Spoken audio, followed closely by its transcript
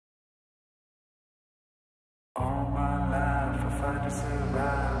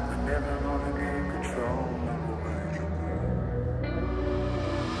survive, we're never gonna gain control.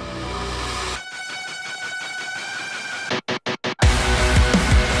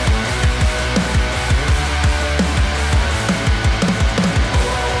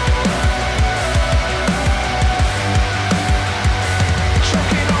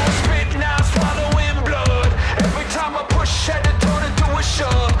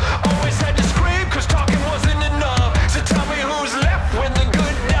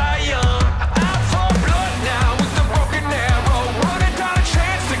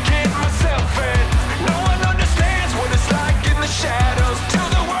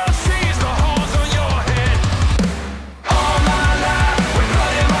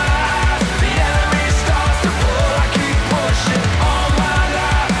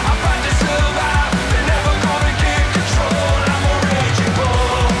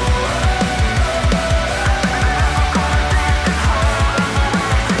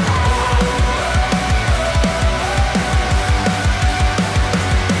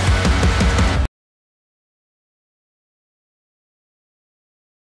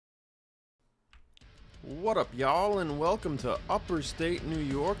 What up, y'all, and welcome to upstate New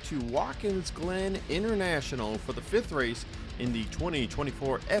York to Watkins Glen International for the 5th race in the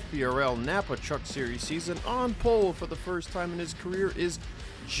 2024 FBRL Napa Truck Series season. On pole for the first time in his career is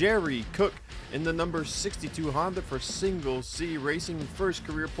Jerry Cook in the number 62 Honda for Single C Racing. First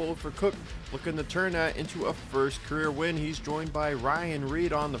career pole for Cook, looking to turn that into a first career win. He's joined by Ryan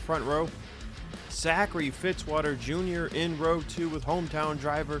Reed on the front row, Zachary Fitzwater Jr. in row 2 with hometown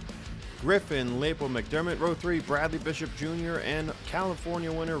driver Griffin Lapo McDermott. Row 3, Bradley Bishop Jr. and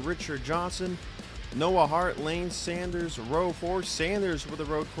California winner Richard Johnson. Noah Hart, Lane Sanders. Row 4, Sanders with a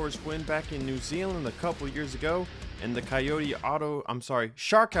road course win back in New Zealand a couple years ago. And the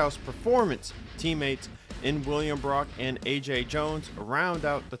Shark House Performance teammates in William Brock and AJ Jones round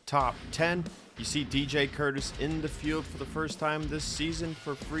out the top 10. You see DJ Curtis in the field for the first time this season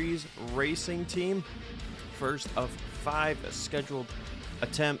for Freeze Racing Team. First of 5 scheduled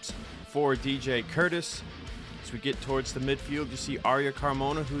attempts for DJ Curtis. As we get towards the midfield, you see Arya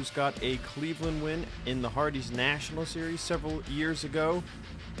Carmona, who's got a Cleveland win in the Hardy's National Series several years ago.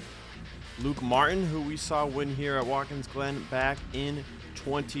 Luke Martin, who we saw win here at Watkins Glen back in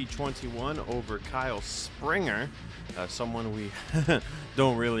 2021 over Kyle Springer, someone we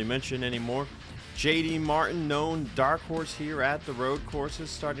don't really mention anymore. JD Martin, known dark horse here at the road courses,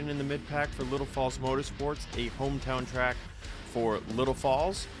 starting in the mid-pack for Little Falls Motorsports, a hometown track for Little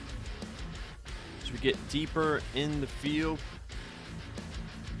Falls. As we get deeper in the field,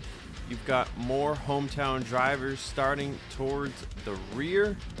 you've got more hometown drivers starting towards the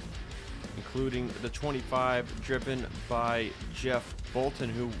rear, including the 25 driven by Jeff Bolton,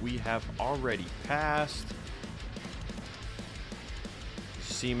 who we have already passed.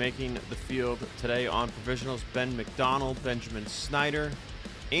 See making the field today on provisionals Ben McDonald, Benjamin Snyder,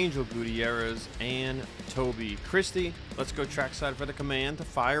 Angel Gutierrez, and Toby Christie. Let's go trackside for the command to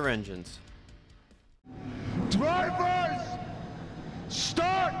fire engines. Drivers,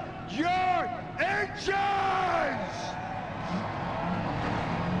 start your engines!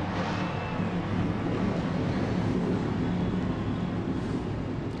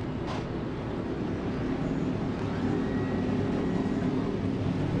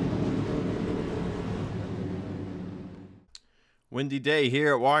 Windy day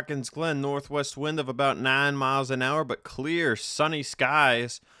here at Watkins Glen. Northwest wind of about 9 miles an hour, but clear, sunny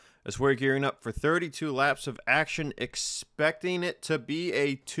skies as we're gearing up for 32 laps of action, expecting it to be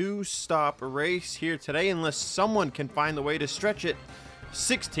a 2-stop race here today unless someone can find the way to stretch it.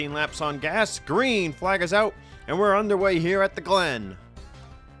 16 laps on gas, green flag is out, and we're underway here at the Glen.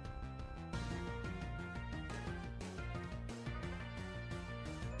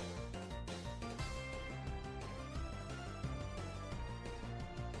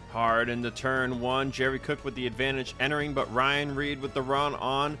 Hard into turn 1, Jerry Cook with the advantage entering, but Ryan Reed with the run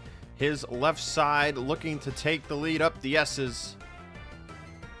on his left side, looking to take the lead up the S's.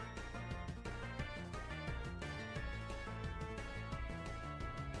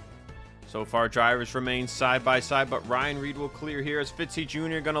 So far, drivers remain side by side, but Ryan Reed will clear here as Fitzy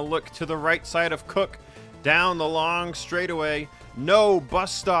Jr. going to look to the right side of Cook down the long straightaway. No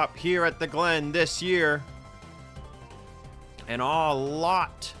bus stop here at the Glen this year. And a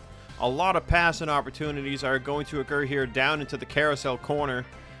lot of passing opportunities are going to occur here down into the carousel corner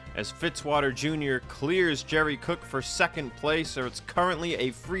as Fitzwater Jr. clears Jerry Cook for second place. So it's currently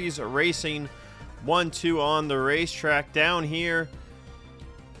a Freeze Racing 1-2 on the racetrack. Down here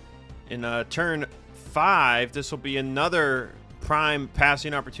in turn 5, this will be another prime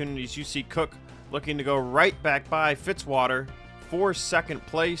passing opportunities. You see Cook looking to go right back by Fitzwater. for second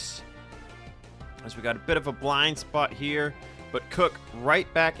place, as we got a bit of a blind spot here, but Cook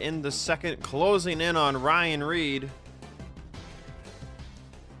right back in the second, closing in on Ryan Reed.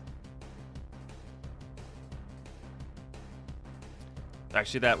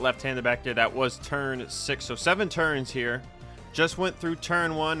 Actually, that left-hander back there, that was turn 6, so 7 turns here. Just went through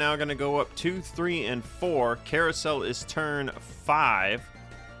turn 1, now going to go up 2, 3, and 4. Carousel is turn 5.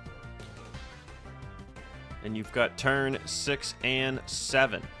 And you've got turn 6 and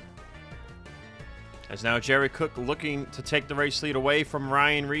 7. As now Jerry Cook looking to take the race lead away from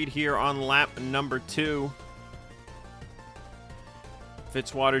Ryan Reed here on lap number 2.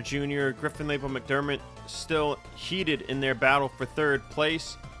 Fitzwater Jr., Griffin Label McDermott still heated in their battle for third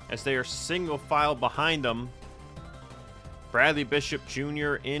place as they are single file behind them. Bradley Bishop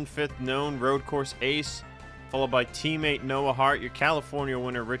Jr. in 5th, known road course ace, followed by teammate Noah Hart, your California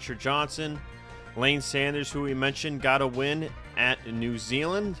winner Richard Johnson. Lane Sanders, who we mentioned, got a win at New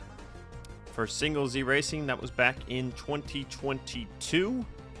Zealand for Single Z Racing. That was back in 2022.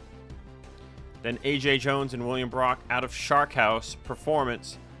 Then AJ Jones and William Brock out of Shark House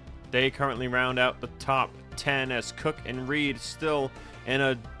Performance. They currently round out the top 10 as Cook and Reed still in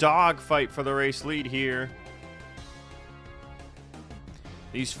a dogfight for the race lead here.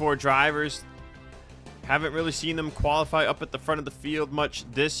 These 4 drivers, haven't really seen them qualify up at the front of the field much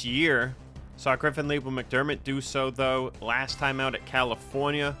this year. Saw Griffin Label McDermott do so, though, last time out at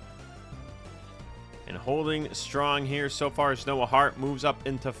California. And holding strong here so far as Noah Hart moves up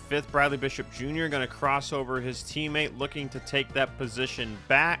into 5th. Bradley Bishop Jr. going to cross over his teammate, looking to take that position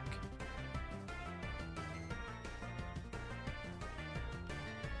back.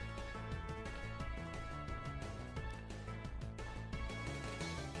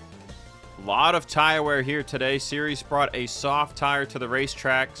 A lot of tire wear here today. Series brought a soft tire to the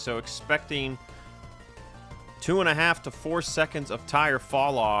racetrack, so expecting 2.5 to 4 seconds of tire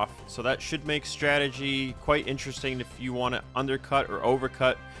fall off. So that should make strategy quite interesting if you want to undercut or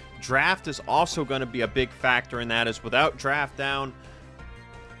overcut. Draft is also going to be a big factor in that, as without draft down,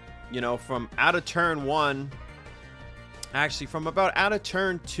 you know, from out of turn 1, actually from about out of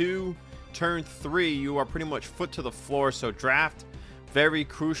turn 2, turn 3, you are pretty much foot to the floor. So draft, very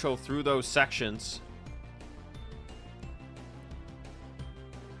crucial through those sections.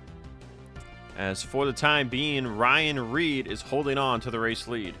 As for the time being, Ryan Reed is holding on to the race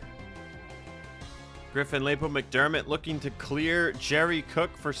lead. Griffin Label McDermott looking to clear Jerry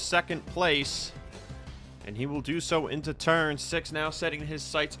Cook for second place. And he will do so into turn 6, now setting his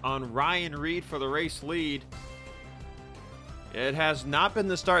sights on Ryan Reed for the race lead. It has not been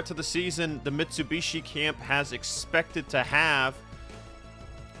the start to the season the Mitsubishi camp has expected to have.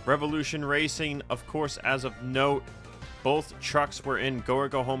 Revolution Racing, of course, as of note, both trucks were in Go or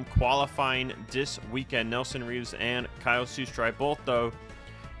Go Home qualifying this weekend. Nelson Reeves and Kyle Sustry both, though,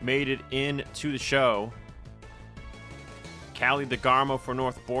 made it into the show. Cali DeGarmo for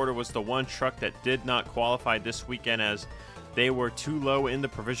North Border was the one truck that did not qualify this weekend, as they were too low in the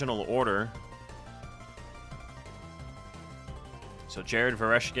provisional order. So Jared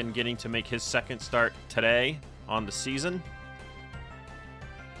Vereshkin getting to make his second start today on the season.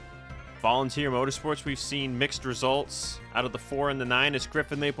 Volunteer Motorsports, we've seen mixed results out of the 4 and the 9 as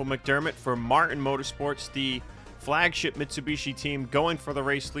Griffin Label McDermott for Martin Motorsports, the flagship Mitsubishi team, going for the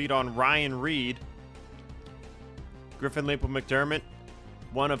race lead on Ryan Reed. Griffin Label McDermott,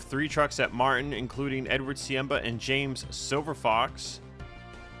 one of 3 trucks at Martin, including Edward Siemba and James Silverfox,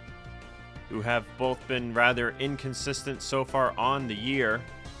 who have both been rather inconsistent so far on the year.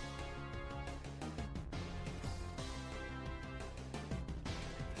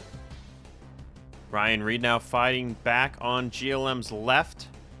 Ryan Reed now fighting back on GLM's left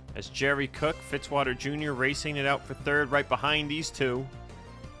as Jerry Cook, Fitzwater Jr. racing it out for third right behind these two.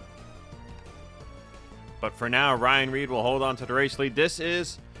 But for now, Ryan Reed will hold on to the race lead. This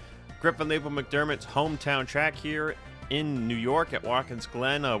is Griffin Label McDermott's hometown track here in New York at Watkins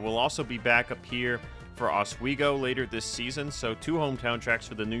Glen. We'll also be back up here for Oswego later this season. So 2 hometown tracks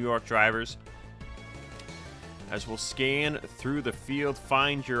for the New York drivers. As we'll scan through the field,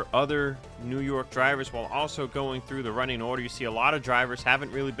 find your other New York drivers while also going through the running order. You see a lot of drivers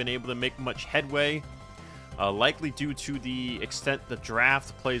haven't really been able to make much headway, likely due to the extent the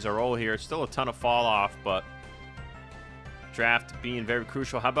draft plays a role here. It's still a ton of fall off, but draft being very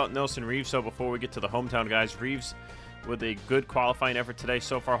crucial. How about Nelson Reeves? So before we get to the hometown guys, Reeves with a good qualifying effort today,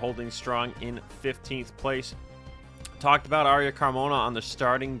 so far holding strong in 15th place. Talked about Aria Carmona on the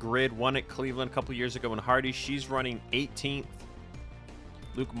starting grid, won at Cleveland a couple years ago in Hardy. She's running 18th.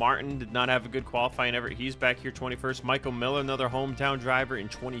 Luke Martin did not have a good qualifying effort. He's back here 21st. Michael Miller, another hometown driver, in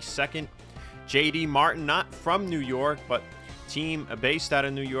 22nd. JD Martin, not from New York, but team based out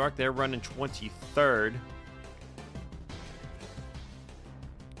of New York. They're running 23rd.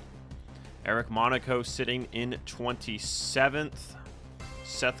 Eric Monaco sitting in 27th.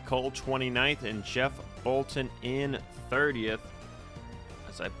 Seth Cole 29th, and Jeff Bolton in 30th.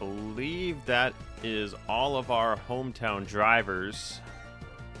 As I believe that is all of our hometown drivers.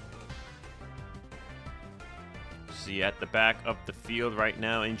 See at the back of the field right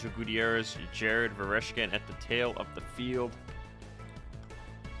now, Angel Gutierrez, Jared Vereshkin at the tail of the field.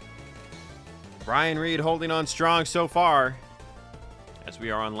 Ryan Reed holding on strong so far as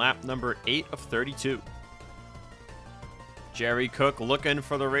we are on lap number 8 of 32. Jerry Cook looking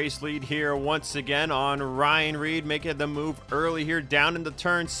for the race lead here once again on Ryan Reed, making the move early here down into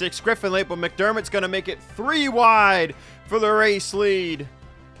turn 6. Griffin Lapel McDermott's going to make it 3 wide for the race lead.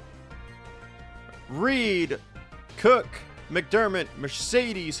 Reed, Cook, McDermott,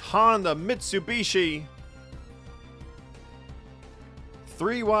 Mercedes, Honda, Mitsubishi.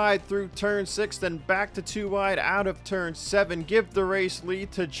 3 wide through turn 6, then back to 2 wide out of turn 7. Give the race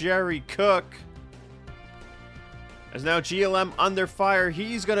lead to Jerry Cook. As now GLM under fire.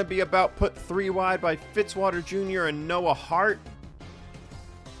 He's going to be about put 3 wide by Fitzwater Jr. and Noah Hart.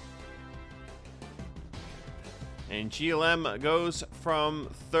 And GLM goes from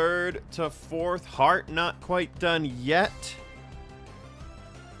 3rd to 4th. Hart not quite done yet.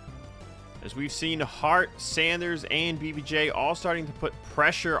 As we've seen Hart, Sanders, and BBJ all starting to put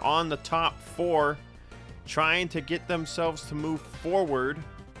pressure on the top 4, trying to get themselves to move forward.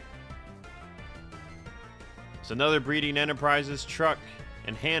 It's another Breeding Enterprises truck,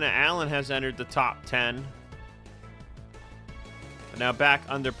 and Hannah Allen has entered the top 10. But now back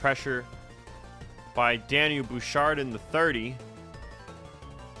under pressure by Daniel Bouchard in the 30.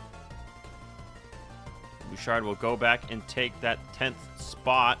 Bouchard will go back and take that 10th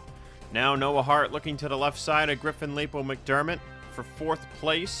spot. Now Noah Hart looking to the left side of Griffin Lapel McDermott for 4th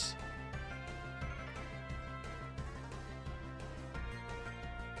place.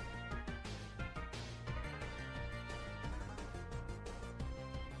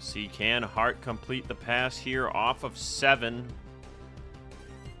 See, can Hart complete the pass here off of 7?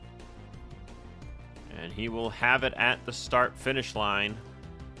 And he will have it at the start-finish line.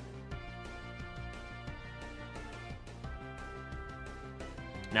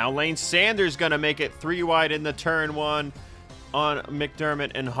 Now Lane Sanders going to make it 3 wide in the turn 1 on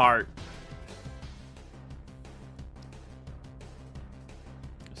McDermott and Hart.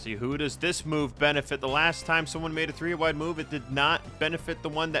 See, who does this move benefit? The last time someone made a 3 wide move, it did not benefit the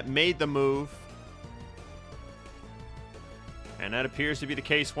one that made the move. And that appears to be the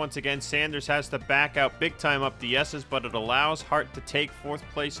case once again. Sanders has to back out big time up the S's, but it allows Hart to take 4th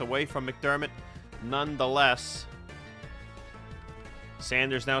place away from McDermott nonetheless.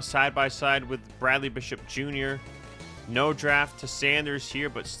 Sanders now side by side with Bradley Bishop Jr. No draft to Sanders here,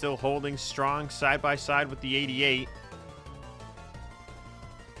 but still holding strong side by side with the 88.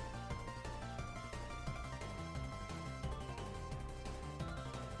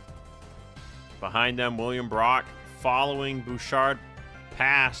 Behind them, William Brock following Bouchard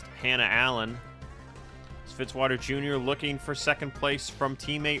past Hannah Allen. It's Fitzwater Jr. looking for 2nd place from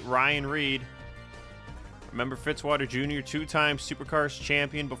teammate Ryan Reed. Remember, Fitzwater Jr., 2-time Supercars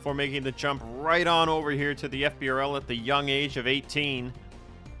champion before making the jump right on over here to the FBRL at the young age of 18.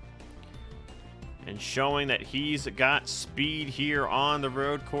 And showing that he's got speed here on the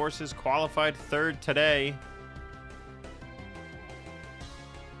road courses. Qualified 3rd today.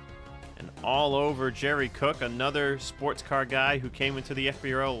 And all over Jerry Cook, another sports car guy who came into the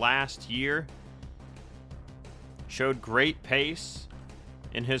FBRL last year. Showed great pace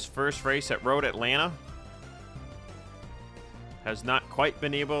in his first race at Road Atlanta. Has not quite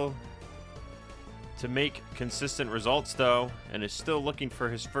been able to make consistent results, though, and is still looking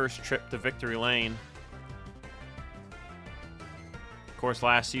for his first trip to victory lane. Of course,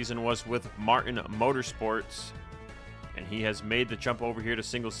 last season was with Martin Motorsports, and he has made the jump over here to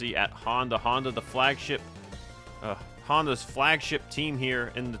Single C at Honda. Honda's flagship team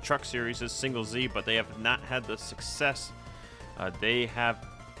here in the Truck Series is Single Z, but they have not had the success they have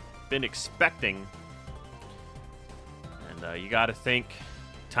been expecting. You got to think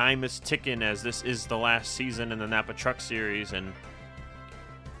time is ticking, as this is the last season in the Napa Truck Series, and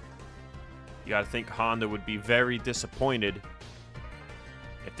you got to think Honda would be very disappointed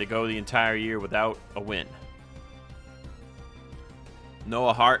if they go the entire year without a win.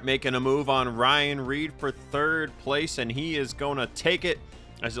 Noah Hart making a move on Ryan Reed for 3rd place, and he is going to take it,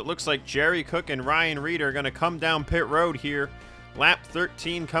 as it looks like Jerry Cook and Ryan Reed are going to come down pit road here. Lap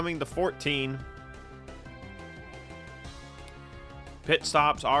 13 coming to 14. Pit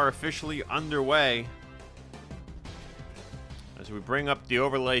stops are officially underway. As we bring up the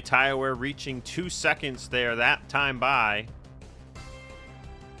overlay tire wear, reaching 2 seconds there that time by.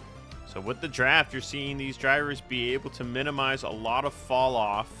 So with the draft, you're seeing these drivers be able to minimize a lot of fall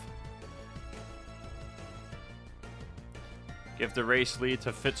off. Give the race lead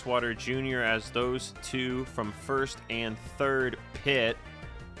to Fitzwater Jr. as those two from first and third pit.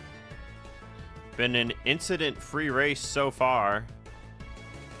 Been an incident-free race so far,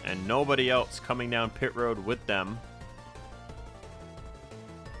 and nobody else coming down pit road with them.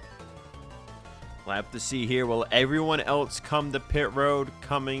 We'll have to see here, will everyone else come to pit road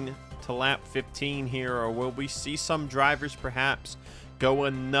coming to lap 15 here, or will we see some drivers perhaps go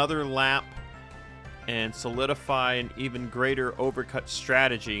another lap and solidify an even greater overcut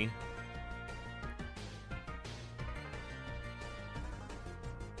strategy?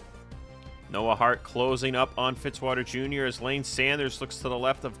 Noah Hart closing up on Fitzwater Jr. as Lane Sanders looks to the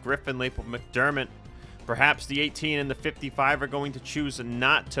left of Griffin Laple McDermott. Perhaps the 18 and the 55 are going to choose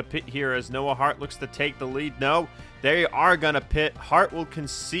not to pit here as Noah Hart looks to take the lead. No, they are going to pit. Hart will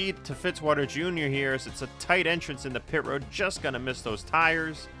concede to Fitzwater Jr. here as it's a tight entrance in the pit road. Just going to miss those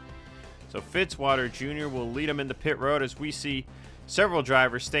tires. So Fitzwater Jr. will lead him in the pit road as we see several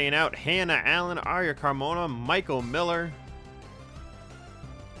drivers staying out. Hannah Allen, Arya Carmona, Michael Miller,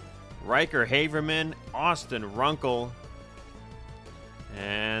 Riker Haverman, Austin Runkle.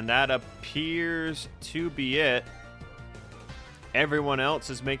 And that appears to be it. Everyone else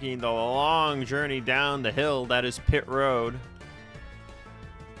is making the long journey down the hill that is pit road.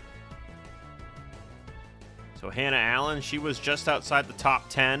 So Hannah Allen, she was just outside the top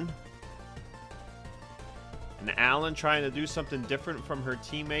 10. And Allen trying to do something different from her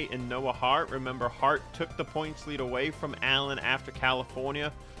teammate in Noah Hart. Remember, Hart took the points lead away from Allen after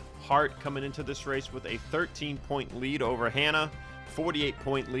California. Hart coming into this race with a 13-point lead over Hannah.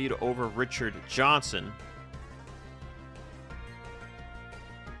 48-point lead over Richard Johnson.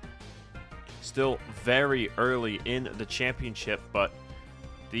 Still very early in the championship, but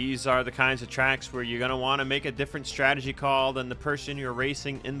these are the kinds of tracks where you're going to want to make a different strategy call than the person you're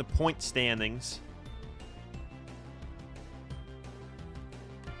racing in the point standings.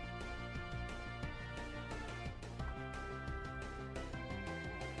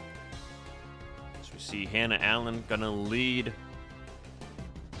 So we see Hannah Allen going to lead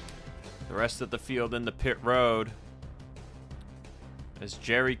the rest of the field in the pit road as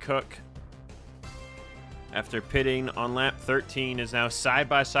Jerry Cook, after pitting on lap 13, is now side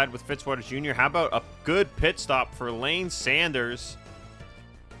by side with Fitzwater Jr. How about a good pit stop for Lane Sanders?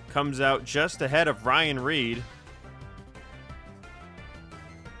 Comes out just ahead of Ryan Reed.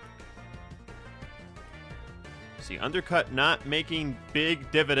 See, undercut not making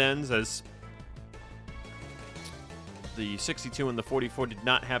big dividends as the 62 and the 44 did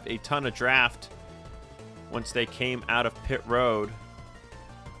not have a ton of draft once they came out of pit road.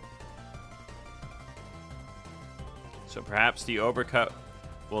 So perhaps the overcut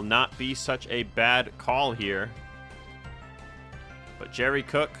will not be such a bad call here. But Jerry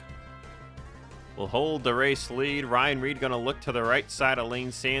Cook will hold the race lead. Ryan Reed going to look to the right side of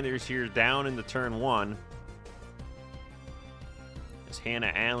Lane Sanders here down into turn 1. As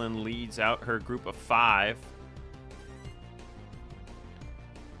Hannah Allen leads out her group of 5.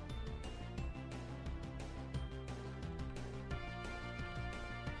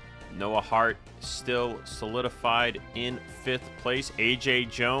 Noah Hart still solidified in 5th place.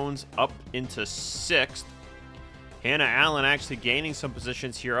 AJ Jones up into 6th. Hannah Allen actually gaining some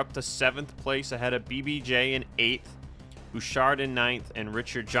positions here up to 7th place ahead of BBJ in 8th, Bouchard in 9th, and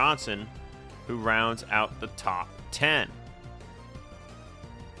Richard Johnson, who rounds out the top 10.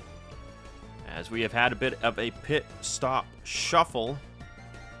 As we have had a bit of a pit stop shuffle.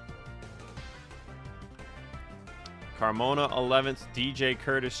 Carmona 11th, DJ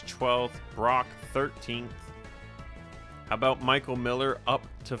Curtis 12th, Brock 13th. How about Michael Miller up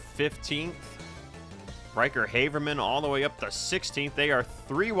to 15th? Riker Haverman all the way up to 16th. They are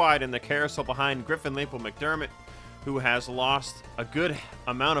 3 wide in the carousel behind Griffin Laple McDermott, who has lost a good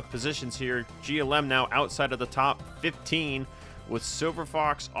amount of positions here. GLM now outside of the top 15 with Silver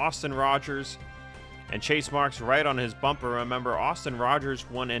Fox, Austin Rogers, and Chase Marks right on his bumper. Remember, Austin Rogers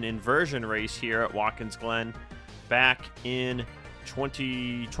won an inversion race here at Watkins Glen back in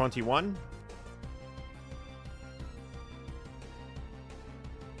 2021.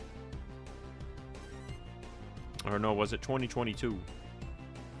 Or no, was it 2022?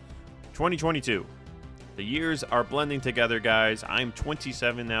 2022. The years are blending together, guys. I'm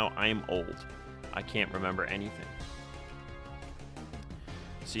 27 now. I am old. I can't remember anything.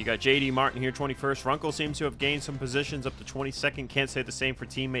 So you got J.D. Martin here, 21st. Runkle seems to have gained some positions up to 22nd. Can't say the same for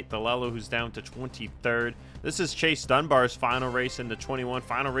teammate Thalelo, who's down to 23rd. This is Chase Dunbar's final race in the 21.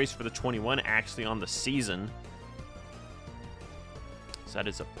 Final race for the 21, actually, on the season. So that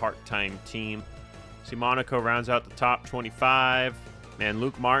is a part-time team. See, Monaco rounds out the top 25. Man,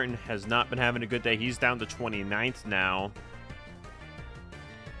 Luke Martin has not been having a good day. He's down to 29th now.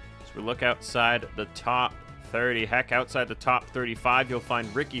 So we look outside the top 30. Heck, outside the top 35, you'll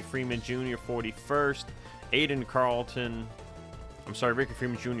find Ricky Freeman Jr. 41st. Aiden Carlton. I'm sorry, Ricky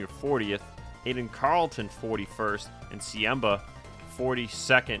Freeman Jr. 40th. Aiden Carlton 41st. And Siemba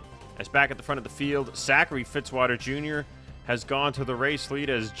 42nd. As back at the front of the field, Zachary Fitzwater Jr. has gone to the race lead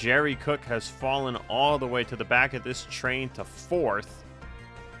as Jerry Cook has fallen all the way to the back of this train to 4th.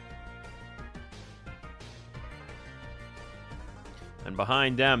 And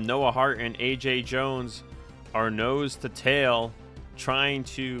behind them, Noah Hart and AJ Jones are nose to tail, trying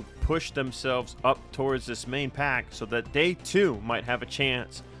to push themselves up towards this main pack so that they too might have a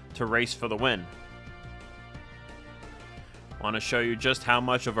chance to race for the win. Want to show you just how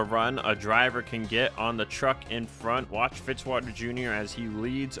much of a run a driver can get on the truck in front. Watch Fitzwater Jr. as he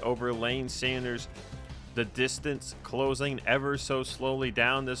leads over Lane Sanders. The distance closing ever so slowly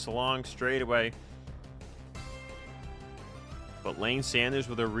down this long straightaway. But Lane Sanders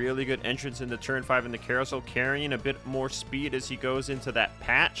with a really good entrance into turn 5 in the carousel, carrying a bit more speed as he goes into that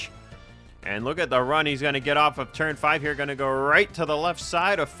patch. And look at the run he's going to get off of turn 5 here. Going to go right to the left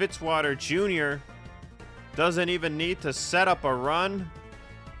side of Fitzwater Jr. Doesn't even need to set up a run.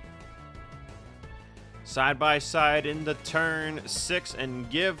 Side by side into turn 6 and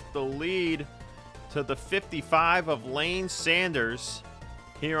give the lead to the 55 of Lane Sanders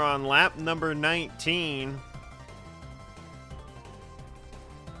here on lap number 19.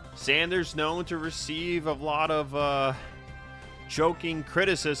 Sanders known to receive a lot of joking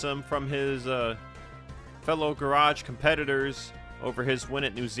criticism from his fellow garage competitors over his win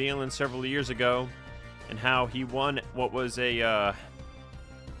at New Zealand several years ago, and how he won what was a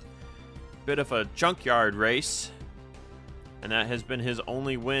bit of a junkyard race, and that has been his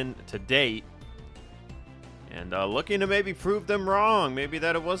only win to date. And looking to maybe prove them wrong, maybe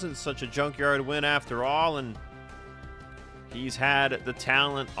that it wasn't such a junkyard win after all, and he's had the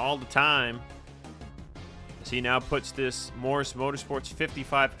talent all the time. As he now puts this Morris Motorsports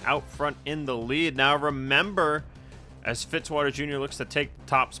 55 out front in the lead. Now remember, as Fitzwater Jr. looks to take the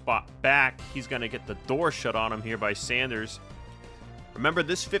top spot back, he's going to get the door shut on him here by Sanders. Remember,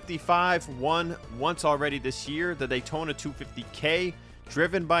 this 55 won once already this year, the Daytona 250K,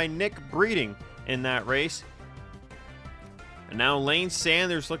 driven by Nick Breeding in that race. And now Lane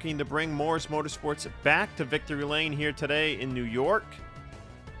Sanders looking to bring Morris Motorsports back to victory lane here today in New York,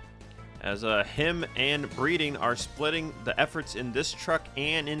 as him and Breeding are splitting the efforts in this truck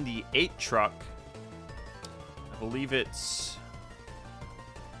and in the 8 truck. I believe it's,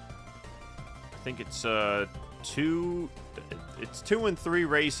 I think it's 2 and 3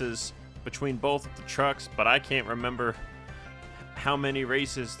 races between both of the trucks, but I can't remember how many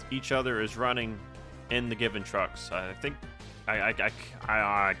races each other is running in the given trucks. I think I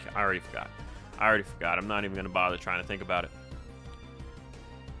already forgot. I'm not even going to bother trying to think about it.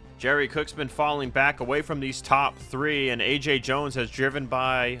 Jerry Cook's been falling back away from these top 3, and AJ Jones has driven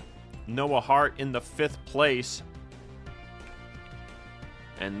by Noah Hart in the 5th place.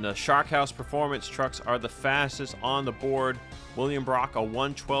 And the Shark House Performance trucks are the fastest on the board. William Brock a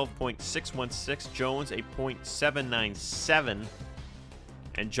 1:12.616, Jones a 0.797.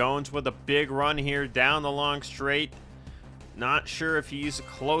 And Jones with a big run here down the long straight. Not sure if he's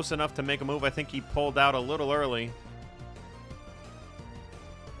close enough to make a move. I think he pulled out a little early.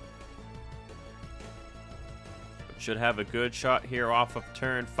 But should have a good shot here off of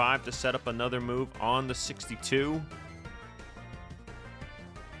turn 5 to set up another move on the 62.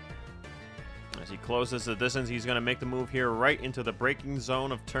 As he closes the distance, he's going to make the move here right into the braking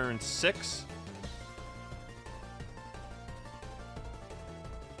zone of turn 6.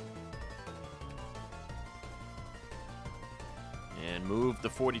 And move the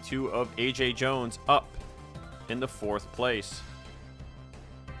 42 of AJ Jones up in the 4th place.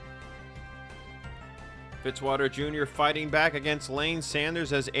 Fitzwater Jr. fighting back against Lane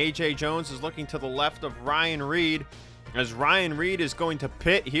Sanders as AJ Jones is looking to the left of Ryan Reed, as Ryan Reed is going to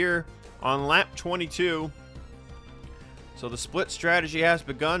pit here on lap 22. So the split strategy has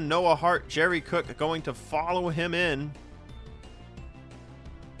begun. Noah Hart, Jerry Cook going to follow him in.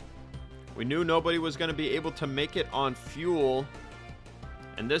 We knew nobody was going to be able to make it on fuel,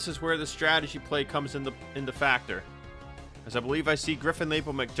 and this is where the strategy play comes into factor. As I believe I see Griffin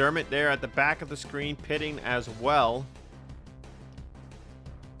Maple McDermott there at the back of the screen pitting as well.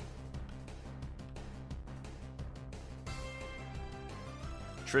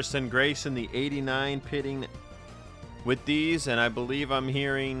 Tristan Grayson, the 89, pitting with these, and I believe I'm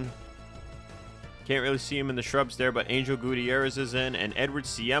hearing, can't really see him in the shrubs there, but Angel Gutierrez is in, and Edward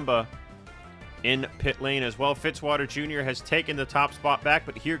Siemba in pit lane as well. Fitzwater Jr. has taken the top spot back,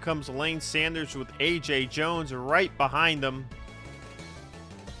 but here comes Lane Sanders with A.J. Jones right behind them.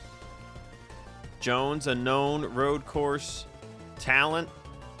 Jones, a known road course talent,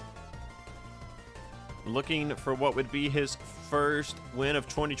 looking for what would be his first win of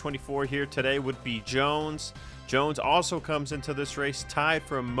 2024 here today would be Jones. Jones also comes into this race tied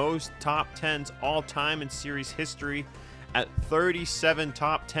for most top 10s all time in series history at 37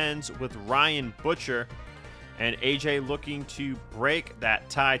 top 10s with Ryan Butcher. And AJ looking to break that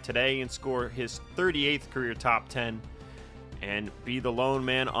tie today and score his 38th career top 10 and be the lone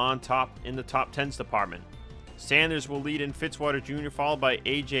man on top in the top 10s department. Sanders will lead in Fitzwater Jr., followed by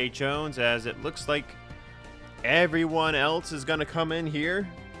AJ Jones, as it looks like everyone else is going to come in here.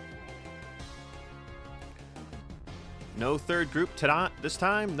 No third group this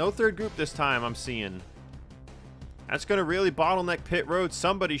time. No third group this time, I'm seeing. That's going to really bottleneck pit road.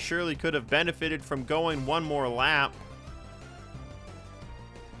 Somebody surely could have benefited from going one more lap.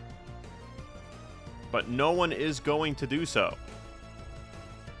 But no one is going to do so.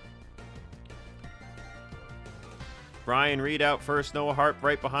 Brian Reed out first, Noah Hart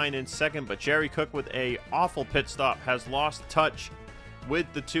right behind in second, but Jerry Cook with a awful pit stop has lost touch with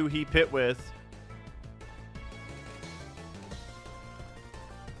the two he pit with.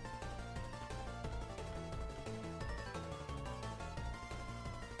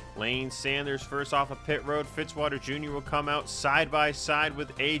 Lane Sanders first off a pit road. Fitzwater Jr. will come out side by side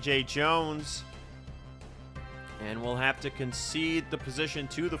with A.J. Jones. And we'll have to concede the position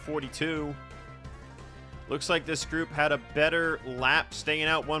to the 42. Looks like this group had a better lap staying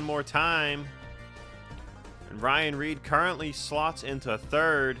out one more time. And Ryan Reed currently slots into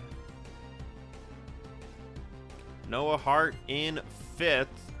third. Noah Hart in fifth.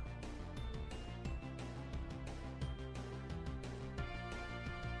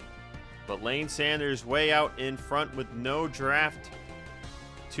 But Lane Sanders way out in front with no draft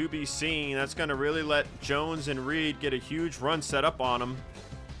to be seen. That's going to really let Jones and Reed get a huge run set up on them.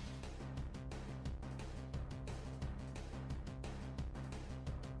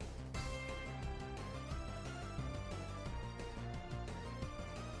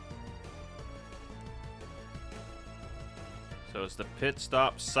 So as the pit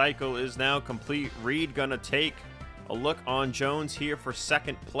stop cycle is now complete, Reed going to take a look on Jones here for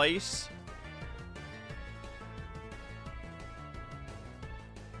second place.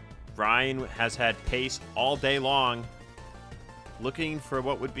 Ryan has had pace all day long, looking for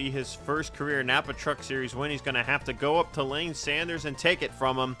what would be his first career Napa Truck Series win. He's going to have to go up to Lane Sanders and take it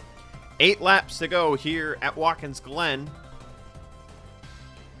from him. 8 laps to go here at Watkins Glen.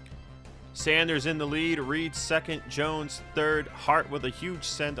 Sanders in the lead, Reed second, Jones third, Hart with a huge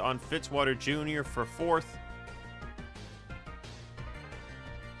send on Fitzwater Jr. for fourth.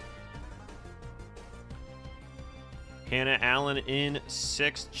 Hannah Allen in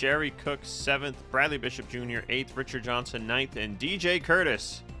 6th, Jerry Cook 7th, Bradley Bishop Jr. 8th, Richard Johnson 9th, and DJ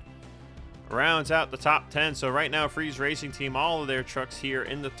Curtis rounds out the top 10. So right now, Freeze Racing Team, all of their trucks here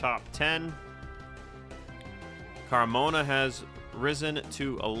in the top 10. Carmona has risen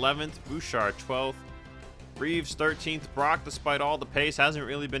to 11th, Bouchard 12th, Reeves 13th. Brock, despite all the pace, hasn't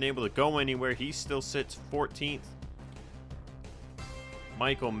really been able to go anywhere. He still sits 14th.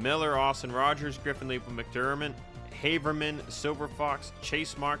 Michael Miller, Austin Rogers, Griffin Leeple McDermott, Haverman, Silver Fox,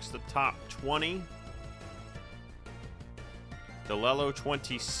 Chase marks the top 20. DeLello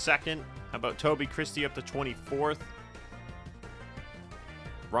 22nd. How about Toby Christie up to 24th?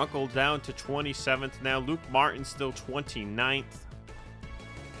 Runkle down to 27th now. Luke Martin still 29th.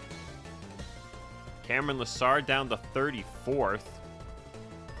 Cameron Lassard down to 34th.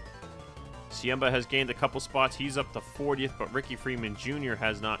 Siemba has gained a couple spots. He's up to 40th, but Ricky Freeman Jr.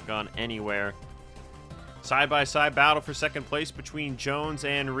 has not gone anywhere. Side-by-side battle for second place between Jones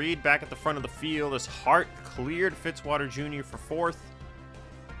and Reed back at the front of the field as Hart cleared Fitzwater Jr. for fourth.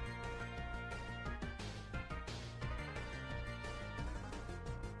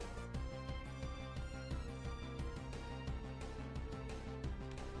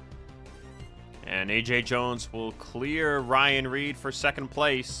 And A.J. Jones will clear Ryan Reed for second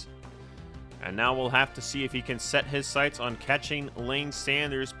place. And now we'll have to see if he can set his sights on catching Lane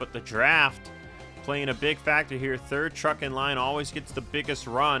Sanders, but the draft playing a big factor here. Third truck in line always gets the biggest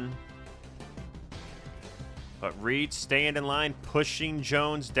run. But Reed staying in line, pushing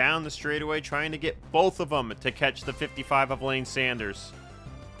Jones down the straightaway, trying to get both of them to catch the 55 of Lane Sanders.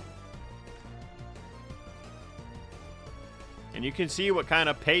 And you can see what kind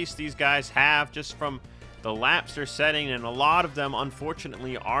of pace these guys have just from the laps they're setting, and a lot of them,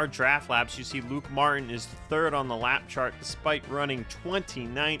 unfortunately, are draft laps. You see Luke Martin is third on the lap chart despite running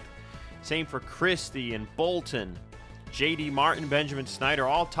 29th. Same for Christie and Bolton. J.D. Martin, Benjamin Snyder,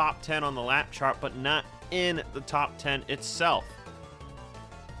 all top 10 on the lap chart, but not in the top 10 itself.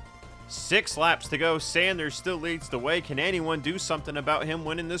 6 laps to go. Sanders still leads the way. Can anyone do something about him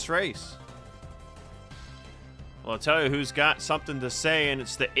winning this race? Well, I'll tell you who's got something to say, and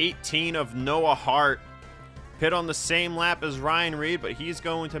it's the 18 of Noah Hart. Pit on the same lap as Ryan Reed, but he's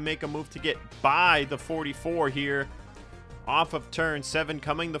going to make a move to get by the 44 here off of turn 7,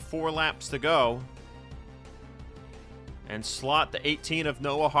 coming the 4 laps to go. And slot the 18 of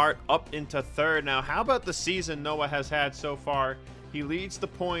Noah Hart up into third. Now, how about the season Noah has had so far? He leads the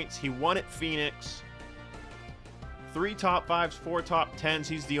points. He won at Phoenix. 3 top 5s, 4 top 10s.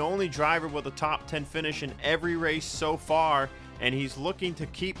 He's the only driver with a top 10 finish in every race so far, and he's looking to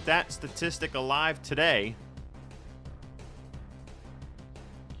keep that statistic alive today.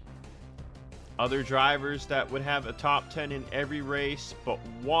 Other drivers that would have a top 10 in every race, but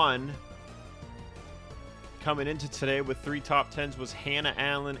one coming into today with 3 top 10s was Hannah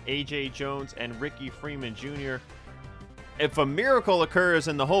Allen, AJ Jones, and Ricky Freeman Jr. If a miracle occurs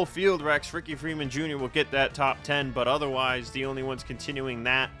and the whole field wrecks, Ricky Freeman Jr. will get that top 10, but otherwise the only ones continuing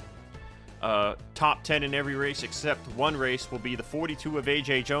that top 10 in every race except one race will be the 42 of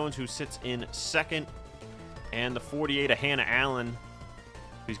AJ Jones, who sits in second, and the 48 of Hannah Allen,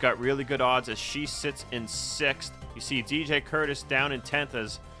 who's got really good odds as she sits in 6th. You see DJ Curtis down in 10th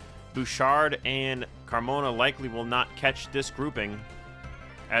as Bouchard and Carmona likely will not catch this grouping.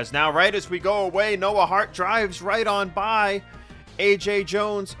 As now, right as we go away, Noah Hart drives right on by AJ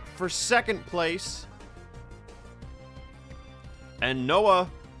Jones for 2nd place. And Noah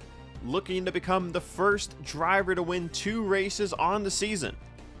looking to become the first driver to win 2 races on the season.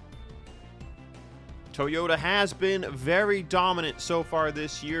 Toyota has been very dominant so far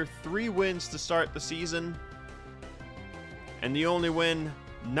this year. 3 wins to start the season. And the only win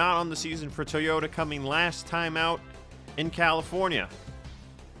not on the season for Toyota coming last time out in California,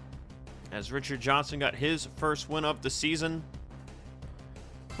 as Richard Johnson got his first win of the season.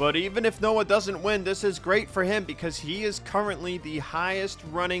 But even if Noah doesn't win, this is great for him because he is currently the highest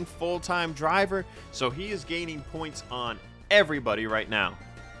running full-time driver, so he is gaining points on everybody right now.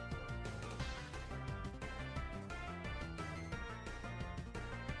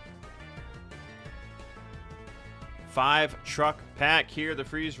 Five truck pack here. The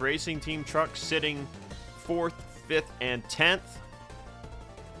Freeze Racing Team truck sitting 4th, 5th, and 10th.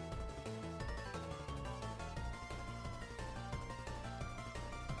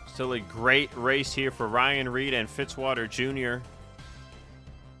 Still a great race here for Ryan Reed and Fitzwater Jr.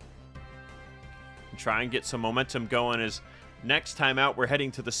 Try and get some momentum going, as next time out we're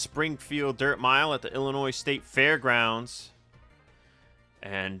heading to the Springfield Dirt Mile at the Illinois State Fairgrounds.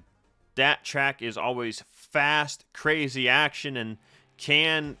 And that track is always fast, crazy action and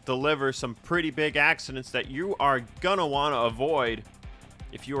can deliver some pretty big accidents that you are gonna want to avoid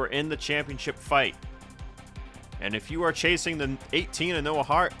if you are in the championship fight. And if you are chasing the 18 of Noah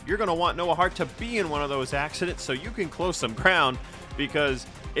Hart, you're gonna want Noah Hart to be in one of those accidents so you can close some ground, because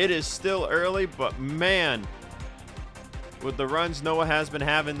it is still early, but man, with the runs Noah has been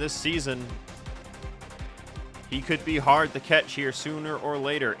having this season, he could be hard to catch here sooner or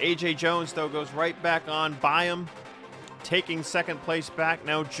later. AJ Jones, though, goes right back on by him, taking 2nd place back.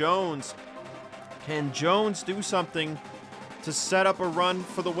 Now Jones. Can Jones do something to set up a run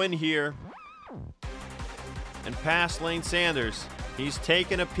for the win here and pass Lane Sanders? He's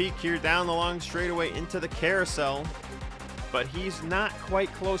taking a peek here down the long straightaway into the carousel, but he's not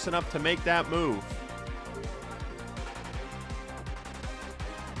quite close enough to make that move.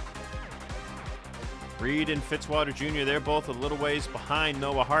 Reed and Fitzwater Jr., they're both a little ways behind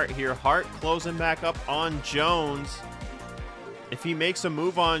Noah Hart here. Hart closing back up on Jones. If he makes a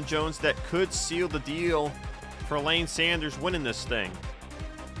move on Jones, that could seal the deal for Lane Sanders winning this thing.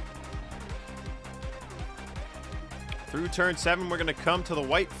 Through turn 7, we're going to come to the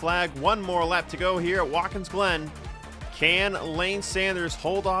white flag. 1 more lap to go here at Watkins Glen. Can Lane Sanders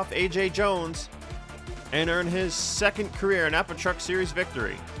hold off AJ Jones and earn his 2nd career Napa Truck Series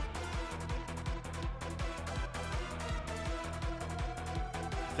victory?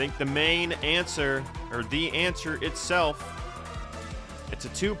 I think the main answer, or the answer itself, it's a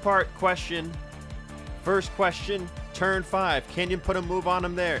 2-part question. First question, turn 5. Can you put a move on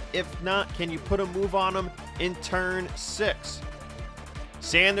him there? If not, can you put a move on him in turn 6?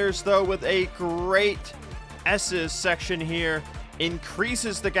 Sanders, though, with a great S's section here,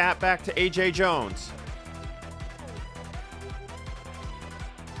 increases the gap back to AJ Jones.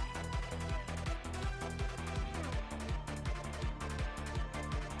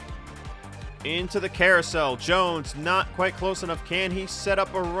 into the carousel. Jones not quite close enough. Can he set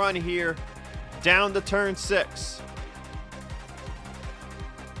up a run here down to turn 6?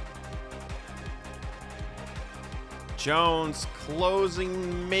 Jones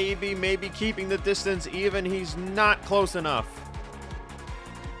closing, maybe keeping the distance even. He's not close enough.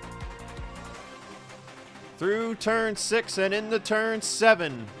 Through turn 6 and into turn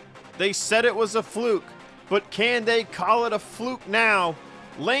 7. They said it was a fluke, but can they call it a fluke now?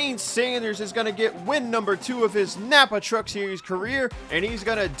 Lane Sanders is going to get win number 2 of his Napa Truck Series career, and he's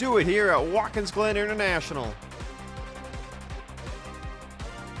going to do it here at Watkins Glen International.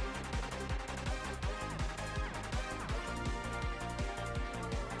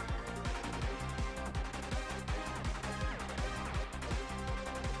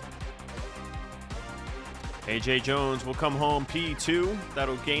 AJ Jones will come home P2.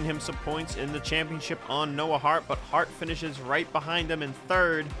 That'll gain him some points in the championship on Noah Hart, but Hart finishes right behind him in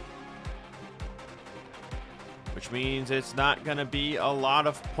 3rd, which means it's not going to be a lot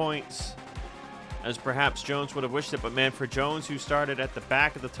of points as perhaps Jones would have wished it. But man, for Jones, who started at the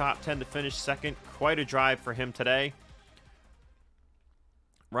back of the top 10 to finish 2nd, quite a drive for him today.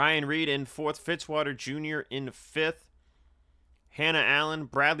 Ryan Reed in 4th, Fitzwater Jr. in 5th, Hannah Allen,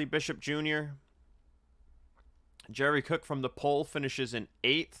 Bradley Bishop Jr., Jerry Cook from the pole finishes in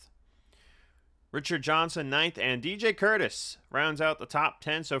 8th. Richard Johnson 9th, and DJ Curtis rounds out the top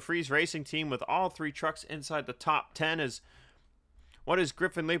 10. So Freeze Racing Team with all 3 trucks inside the top 10. Is what is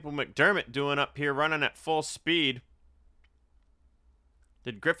Griffin Leeple McDermott doing up here running at full speed?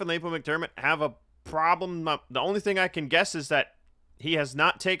 Did Griffin Leeple McDermott have a problem? The only thing I can guess is that he has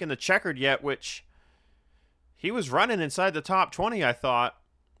not taken the checkered yet, which he was running inside the top 20, I thought.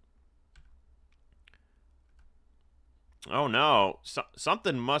 Oh no,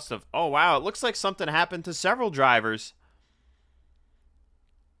 something must have, oh wow, it looks like something happened to several drivers.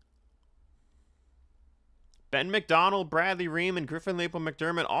 Ben McDonald, Bradley Ream, and Griffin Leeple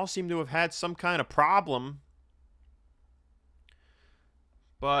McDermott all seem to have had some kind of problem.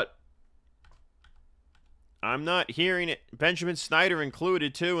 But I'm not hearing it. Benjamin Snyder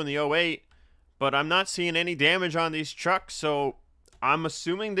included too in the 08, but I'm not seeing any damage on these trucks, so I'm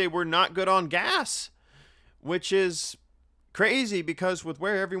assuming they were not good on gas, which is crazy because with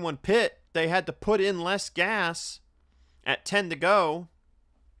where everyone pit, they had to put in less gas at 10 to go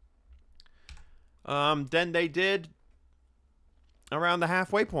than they did around the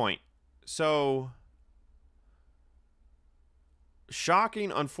halfway point. So, shocking,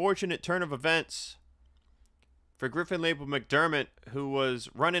 unfortunate turn of events for Griffin Leeple McDermott, who was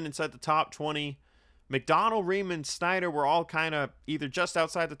running inside the top 20. McDonald, Ream, and Snyder were all kind of either just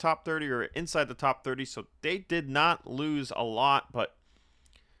outside the top 30 or inside the top 30, so they did not lose a lot, but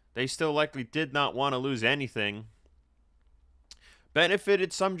they still likely did not want to lose anything.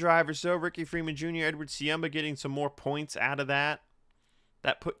 Benefited some drivers, though. Ricky Freeman Jr., Edward Siemba getting some more points out of that.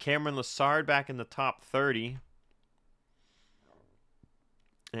 That put Cameron Lassard back in the top 30.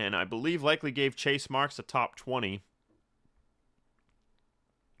 And I believe likely gave Chase Marks a top 20.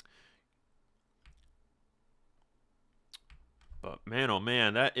 But man, oh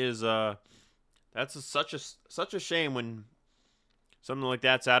man, that is such a shame when something like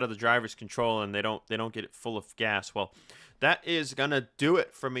that's out of the driver's control and they don't get it full of gas. Well, that is gonna do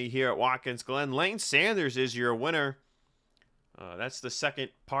it for me here at Watkins Glen. Lane Sanders is your winner. That's the 2nd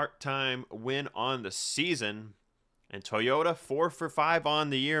part-time win on the season, and Toyota 4 for 5 on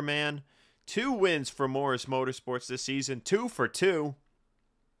the year, man. 2 wins for Morris Motorsports this season, 2 for 2.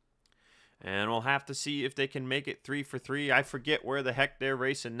 And we'll have to see if they can make it 3 for 3. I forget where the heck they're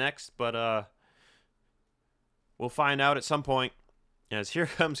racing next, but we'll find out at some point. As here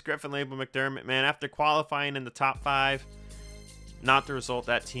comes Griffin Leeple McDermott, man. After qualifying in the top 5, not the result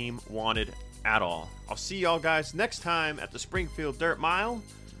that team wanted at all. I'll see y'all guys next time at the Springfield Dirt Mile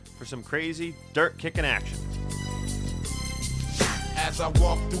for some crazy dirt kicking action. As I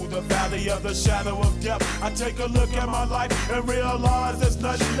walk through the valley of the shadow of death, I take a look at my life and realize there's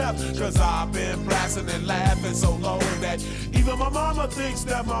nothing left. Cause I've been blasting and laughing so long that even my mama thinks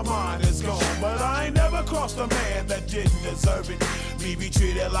that my mind is gone. But I ain't never crossed a man that didn't deserve it. Me be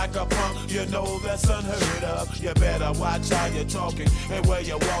treated like a punk, you know that's unheard of. You better watch how you're talking and where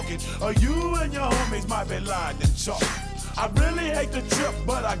you're walking, or you and your homies might be lined in chalk. I really hate the trip,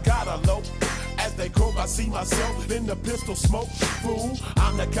 but I gotta low. As they croak, I see myself in the pistol smoke. Fool,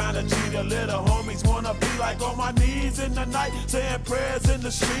 I'm the kind of G the little homies wanna be like, on my knees in the night, saying prayers in the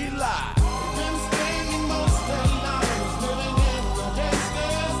street light. Been staying most of the lives, living in the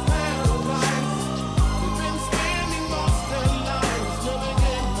gangster's paradise. We've been spending most of the lives, living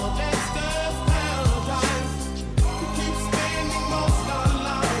in the gangster's paradise. We keep spending most of our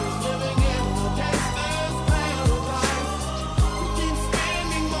lives, living in the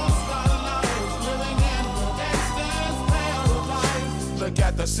look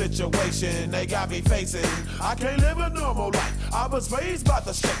at the situation they got me facing. I can't live a normal life. I was raised by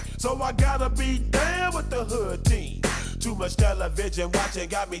the state, so I gotta be down with the hood team. Too much television watching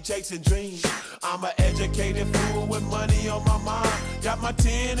got me chasing dreams. I'm an educated fool with money on my mind. Got my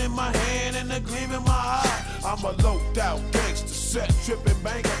 10 in my hand and a gleam in my eye. I'm a loped out gangster, set tripping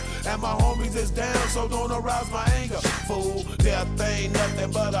banker, and my homies is down, so don't arouse my anger. Fool, death ain't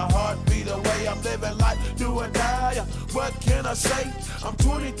nothing but a heartbeat away. I'm living life, do or die. What can I say? I'm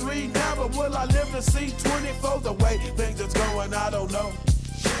 23 now, but will I live to see 24? The way things is going, I don't know.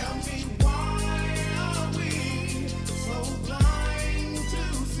 Tell me